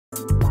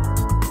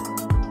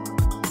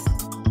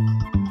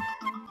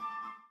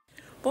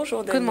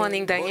Bonjour, Daniel. Good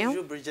morning, Daniel.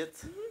 Bonjour, Bridget.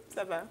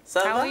 Ça va?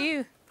 How are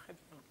you?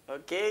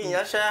 Okay,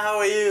 Nyasha, how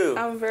are you?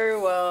 I'm very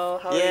well.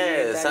 How are you,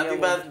 Yes, Daniel?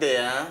 happy birthday,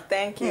 huh?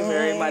 Thank you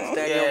very much,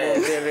 Daniel.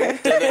 Yeah,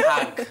 take a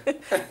hug.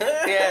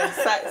 Yeah,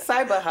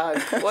 cyber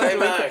hug. What do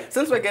we Cyber hug.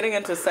 Since we're getting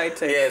into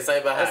SciTech. Yeah,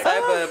 cyber hug. A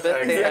cyber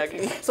birthday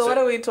Exactly. hug. So what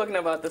are we talking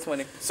about this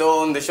morning? So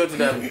on the show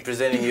today, I'm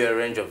presenting you a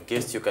range of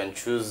gifts. You can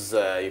choose,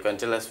 you can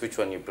tell us which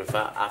one you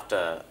prefer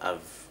after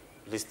I've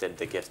listed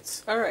the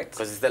gifts. All right.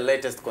 Because it's the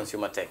latest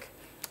consumer tech.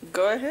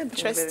 Go ahead.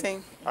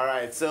 Interesting. All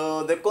right,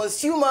 so the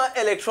Consumer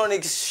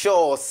Electronics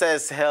Show,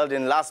 CES, held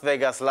in Las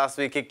Vegas last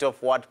week, kicked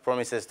off what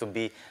promises to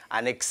be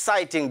an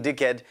exciting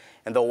decade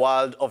in the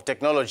world of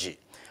technology.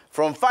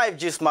 From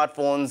 5G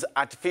smartphones,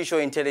 artificial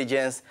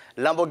intelligence,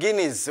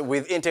 Lamborghinis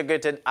with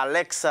integrated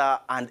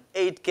Alexa and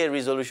 8K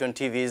resolution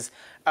TVs,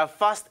 a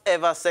first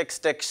ever sex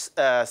tech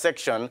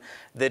section,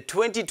 the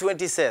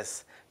 2020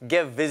 CES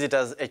gave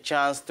visitors a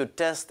chance to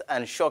test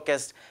and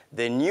showcase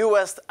the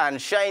newest and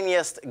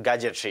shiniest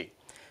gadgetry.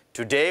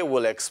 Today,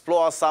 we'll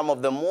explore some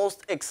of the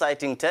most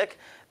exciting tech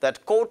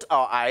that caught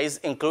our eyes,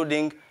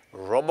 including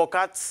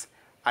Robo-cats,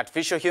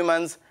 artificial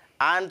humans,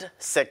 and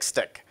sex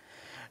tech.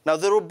 Now,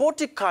 the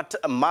robotic cat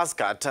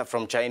MarsCat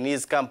from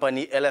Chinese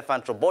company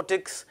Elephant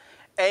Robotics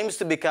aims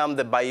to become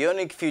the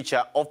bionic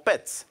future of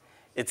pets.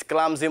 Its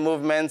clumsy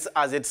movements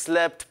as it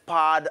slept,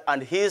 purred,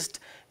 and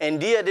hissed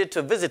endeared it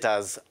to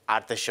visitors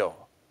at the show.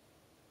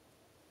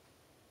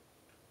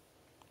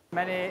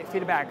 Many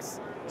feedbacks.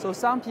 So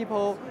some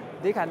people,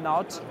 they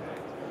cannot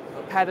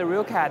pet a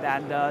real cat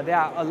and they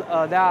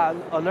are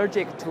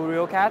allergic to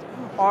real cat,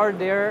 or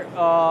their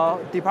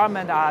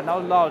department are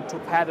not allowed to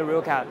pet a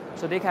real cat.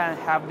 So they can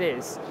have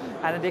this,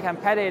 and they can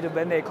pet it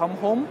when they come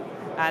home.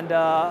 And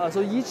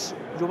so each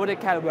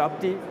robotic cat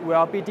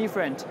will be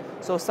different.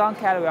 So some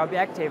cat will be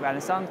active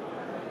and some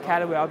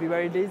cat will be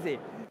very lazy.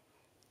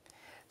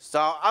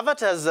 So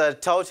avatars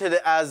touted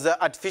as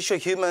artificial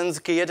humans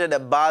created a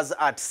buzz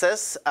at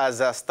CES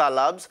as Star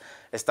Labs,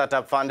 a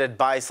startup funded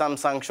by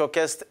Samsung,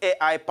 showcased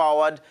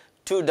AI-powered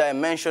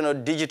two-dimensional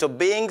digital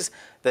beings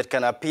that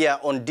can appear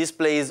on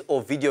displays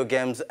of video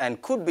games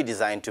and could be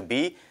designed to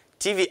be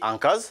TV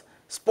anchors,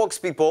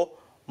 spokespeople,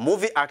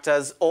 movie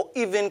actors, or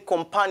even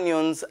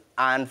companions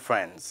and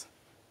friends.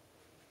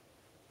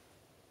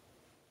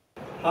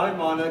 Hi,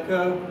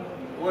 Monica.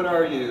 What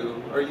are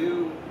you? Are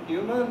you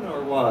human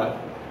or what?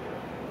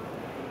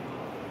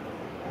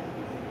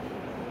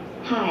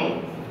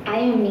 Hi, I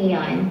am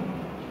Neon.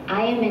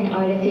 I am an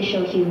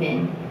artificial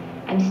human.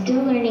 I'm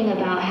still learning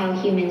about how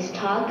humans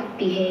talk,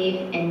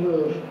 behave, and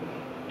move.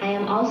 I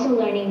am also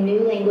learning new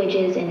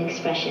languages and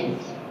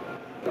expressions.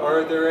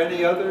 Are there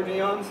any other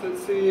neons at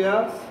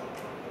CES?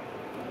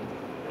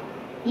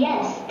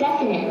 Yes,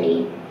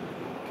 definitely.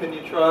 Can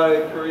you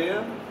try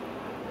Korean?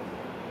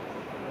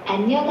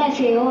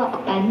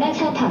 안녕하세요.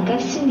 만나서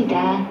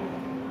반갑습니다.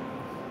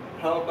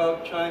 How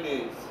about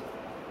Chinese?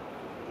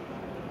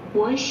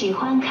 我喜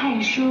欢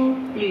看书、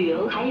旅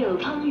游还有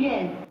烹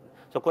饪。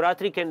 So Cora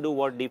 3 can do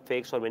what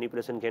deepfakes or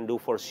manipulation can do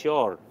for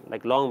sure,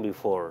 like long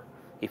before.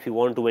 If you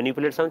want to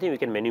manipulate something, we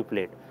can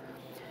manipulate.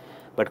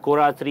 But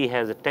Cora 3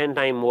 has 10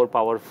 times more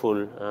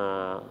powerful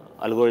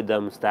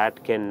algorithms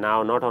that can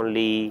now not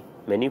only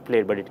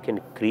manipulate, but it can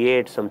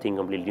create something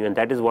completely new. And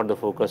that is what the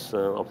focus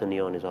of the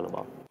Neon is all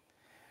about.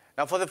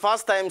 Now, for the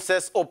first time,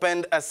 CES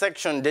opened a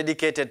section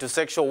dedicated to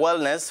sexual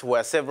wellness,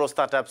 where several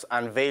startups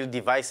unveiled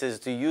devices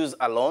to use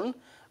alone,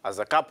 as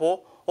a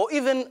couple, or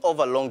even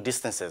over long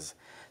distances.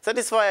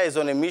 Satisfyer is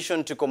on a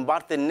mission to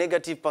combat the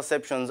negative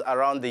perceptions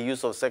around the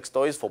use of sex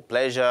toys for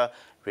pleasure,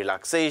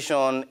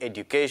 relaxation,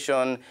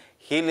 education,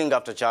 healing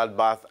after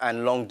childbirth,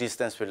 and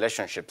long-distance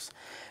relationships.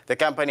 The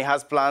company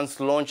has plans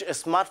to launch a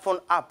smartphone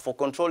app for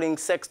controlling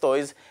sex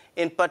toys,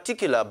 in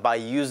particular by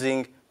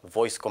using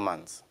voice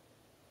commands.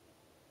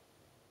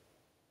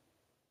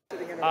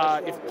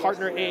 If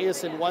partner A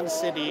is in one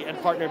city and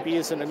partner B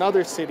is in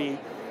another city,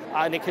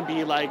 and it can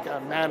be like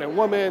a man and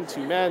woman,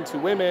 two men, two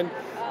women,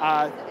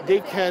 they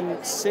can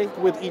sync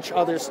with each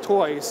other's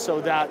toys so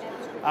that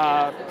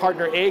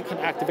partner A can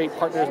activate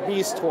partner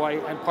B's toy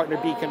and partner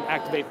B can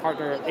activate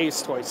partner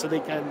A's toy, so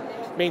they can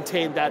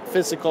maintain that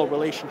physical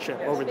relationship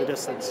over the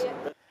distance.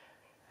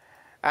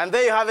 And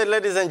there you have it,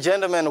 ladies and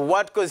gentlemen.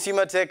 What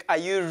consumer tech are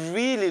you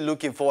really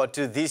looking forward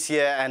to this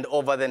year and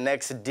over the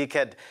next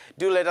decade?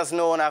 Do let us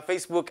know on our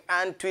Facebook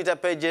and Twitter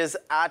pages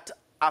at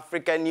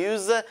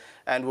Africanews,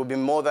 and we'll be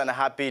more than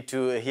happy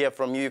to hear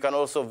from you. You can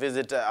also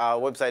visit our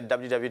website,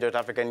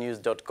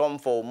 www.africanews.com,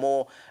 for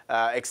more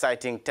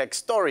exciting tech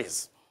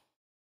stories.